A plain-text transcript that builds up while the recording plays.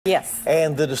Yes.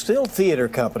 And the Distilled Theater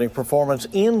Company performance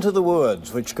Into the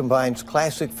Woods, which combines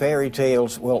classic fairy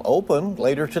tales, will open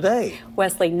later today.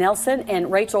 Wesley Nelson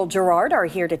and Rachel Jarrard are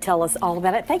here to tell us all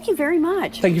about it. Thank you very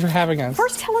much. Thank you for having us.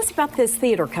 First, tell us about this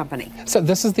theater company. So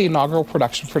this is the inaugural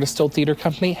production for Distilled Theater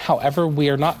Company. However, we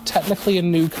are not technically a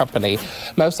new company.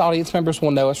 Most audience members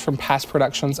will know us from past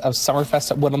productions of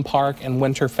Summerfest at Woodland Park and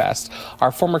Winterfest.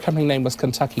 Our former company name was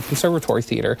Kentucky Conservatory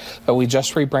Theater, but we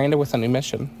just rebranded with a new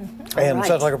mission. And it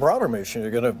sounds like a broader mission.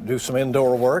 You're going to do some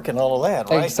indoor work and all of that,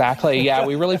 right? Exactly. Yeah,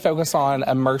 we really focus on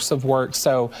immersive work.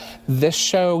 So this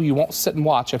show, you won't sit and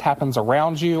watch. It happens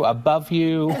around you, above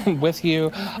you, with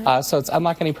you. So it's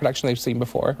unlike any production they've seen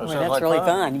before. Oh, that's like really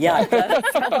fun. Yeah, it does.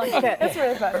 That's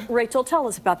really fun. Rachel, tell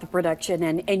us about the production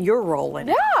and your role in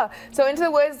it. Yeah. So Into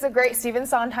the Woods is a great Stephen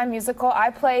Sondheim musical. I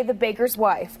play the baker's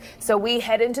wife. So we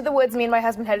head into the woods, me and my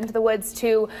husband head into the woods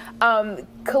to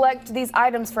collect these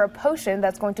items for a potion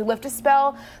that's going to lift a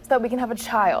spell so that we can have a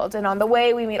child. And on the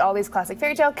way, we meet all these classic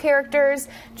fairy tale characters: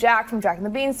 Jack from Jack and the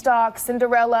Beanstalk,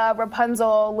 Cinderella,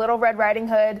 Rapunzel, Little Red Riding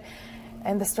Hood,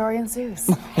 and the story ensues.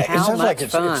 It sounds like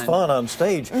it's fun on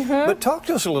stage. But talk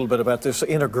to us a little bit about this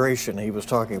integration he was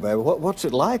talking about. What's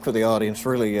it like for the audience,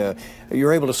 really?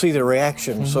 You're able to see their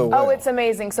reaction so well. Oh, it's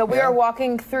amazing. So we are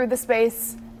walking through the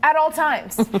space at all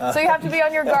times. So you have to be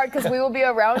on your guard because we will be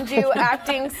around you,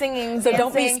 acting, singing, so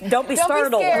dancing. don't be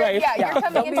startled. Right. Yeah, you're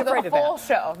coming into the full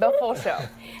show. The full show.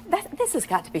 This has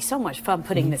got to be so much fun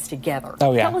putting this together.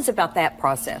 Oh, yeah. Tell us about that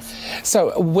process.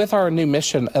 So with our new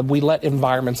mission, we let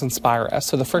environments inspire us.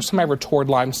 So the first time I ever toured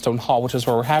Limestone Hall, which is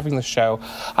where we're having the show,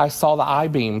 I saw the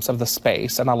I-beams of the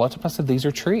space, and I looked up and I said, these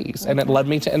are trees. And it led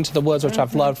me to Into the Woods, which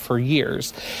I've loved for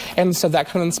years. And so that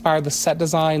kind of inspired the set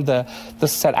design. The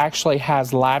set actually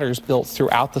has ladders built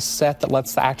throughout the set that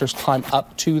lets the actors climb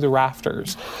up to the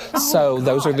rafters.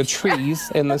 Those are the trees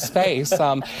in the space.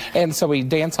 And so we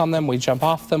dance on them, we jump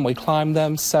off them, we climb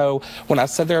them. So when I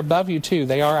said they're above you too,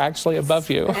 they are actually above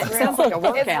you. It sounds like a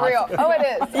workout. It's real. Oh, it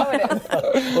is. Oh, it is.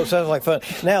 Well, it sounds like fun.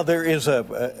 Now, there is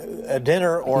a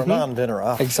dinner or a non-dinner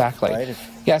option. Exactly. Right?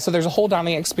 Yeah, so there's a whole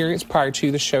dining experience prior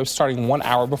to the show starting 1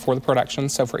 hour before the production.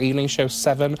 So for evening show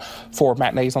 7, for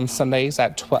matinees on Sundays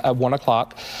at 1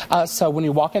 o'clock. So when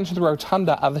you walk into the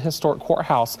rotunda of the historic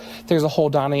courthouse, there's a whole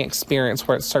dining experience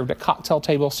where it's served at cocktail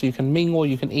tables, so you can mingle,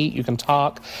 you can eat, you can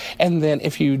talk. And then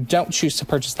if you don't choose to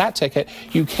purchase that ticket,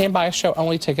 you can buy a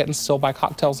show-only ticket and still buy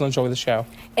cocktails and enjoy the show.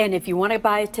 And if you want to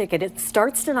buy a ticket, it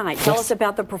starts tonight. Tell us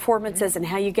about the performances and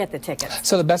how you get the tickets.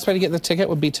 So the best way to get the ticket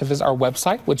would be to visit our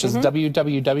website, which is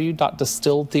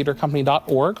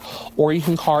www.distilledtheatercompany.org, or you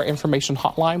can call our information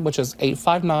hotline, which is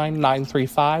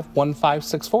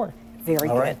 859-935-1564. Very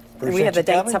good. Right. We have the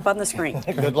dates up on the screen.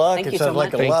 Good luck. Thank It you sounds so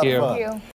like much. a lot of fun. Thank you.